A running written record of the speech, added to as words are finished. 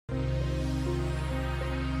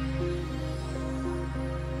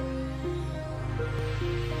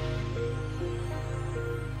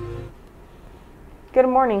Good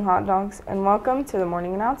morning, hot dogs, and welcome to the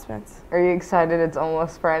morning announcements. Are you excited it's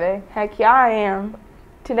almost Friday? Heck yeah, I am.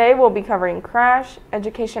 Today we'll be covering Crash,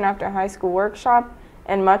 Education After High School Workshop,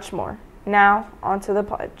 and much more. Now, on to the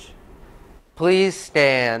pledge. Please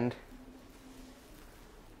stand.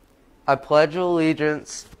 I pledge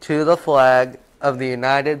allegiance to the flag of the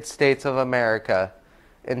United States of America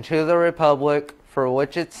and to the republic for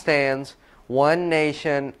which it stands, one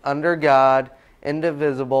nation, under God,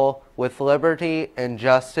 indivisible, with liberty and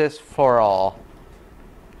justice for all.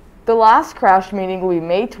 The last Crash meeting will be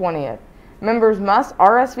May 20th. Members must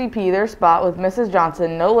RSVP their spot with Mrs.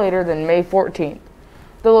 Johnson no later than May 14th.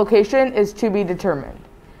 The location is to be determined.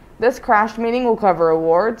 This Crash meeting will cover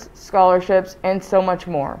awards, scholarships, and so much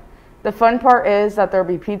more. The fun part is that there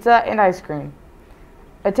will be pizza and ice cream.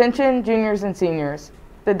 Attention, juniors and seniors.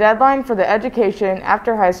 The deadline for the Education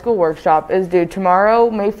After High School Workshop is due tomorrow,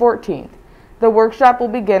 May 14th. The workshop will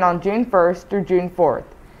begin on June 1st through June 4th.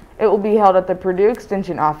 It will be held at the Purdue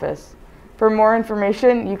Extension Office. For more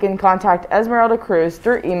information, you can contact Esmeralda Cruz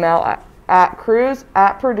through email at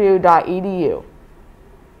cruz@purdue.edu.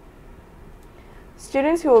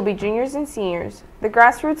 Students who will be juniors and seniors, the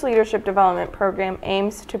Grassroots Leadership Development Program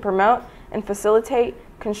aims to promote and facilitate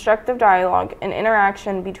constructive dialogue and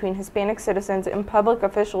interaction between Hispanic citizens and public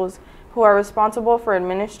officials who are responsible for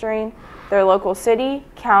administering their local city,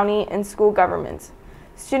 county, and school governments.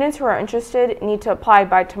 Students who are interested need to apply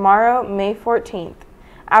by tomorrow, May 14th.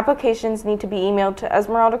 Applications need to be emailed to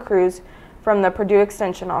Esmeralda Cruz from the Purdue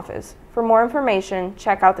Extension Office. For more information,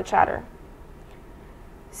 check out the chatter.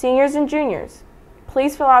 Seniors and juniors,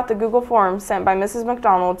 please fill out the Google form sent by Mrs.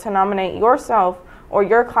 McDonald to nominate yourself or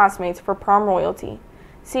your classmates for prom royalty.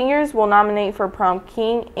 Seniors will nominate for prom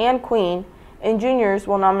king and queen, and juniors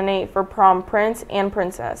will nominate for prom prince and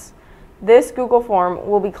princess. This Google form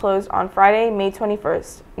will be closed on Friday, May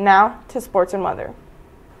 21st. Now to sports and weather.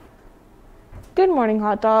 Good morning,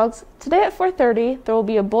 hot dogs. Today at 4:30, there will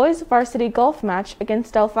be a boys varsity golf match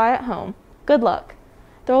against Delphi at home. Good luck.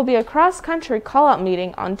 There will be a cross-country call-out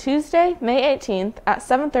meeting on Tuesday, May 18th at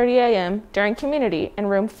 7:30 a.m. during community in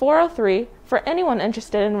room 403 for anyone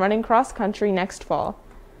interested in running cross-country next fall.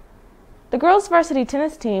 The girls varsity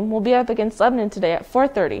tennis team will be up against Lebanon today at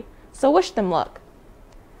 4:30, so wish them luck.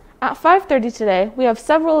 At 5:30 today, we have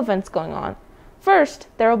several events going on. First,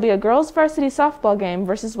 there will be a girls varsity softball game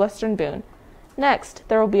versus Western Boone. Next,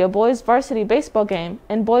 there will be a boys varsity baseball game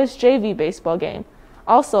and boys JV baseball game,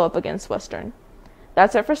 also up against Western.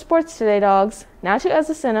 That's it for sports today, dogs. Now to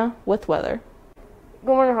Azucena with weather.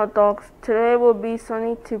 Good morning, hot dogs. Today will be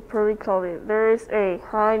sunny to partly cloudy. There is a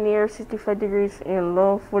high near 65 degrees and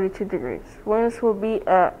low 42 degrees. Winds will be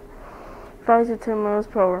at 5 to 10 miles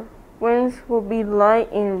per hour. Winds will be light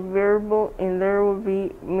and variable, and there will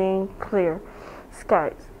be main clear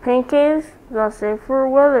skies. Pancakes, that's it for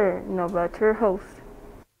weather. Now back to your host.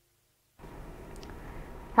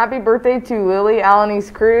 Happy birthday to Lily Alanis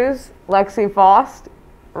Cruz, Lexi Faust,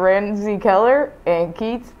 Ramsey Keller, and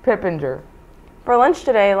Keith Pippinger. For lunch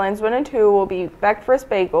today, lines 1 and 2 will be breakfast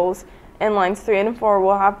bagels, and lines 3 and 4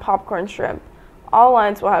 will have popcorn shrimp. All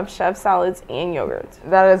lines will have chef salads and yogurt.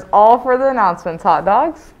 That is all for the announcements, hot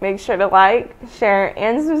dogs. Make sure to like, share,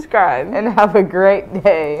 and subscribe. And have a great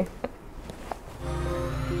day.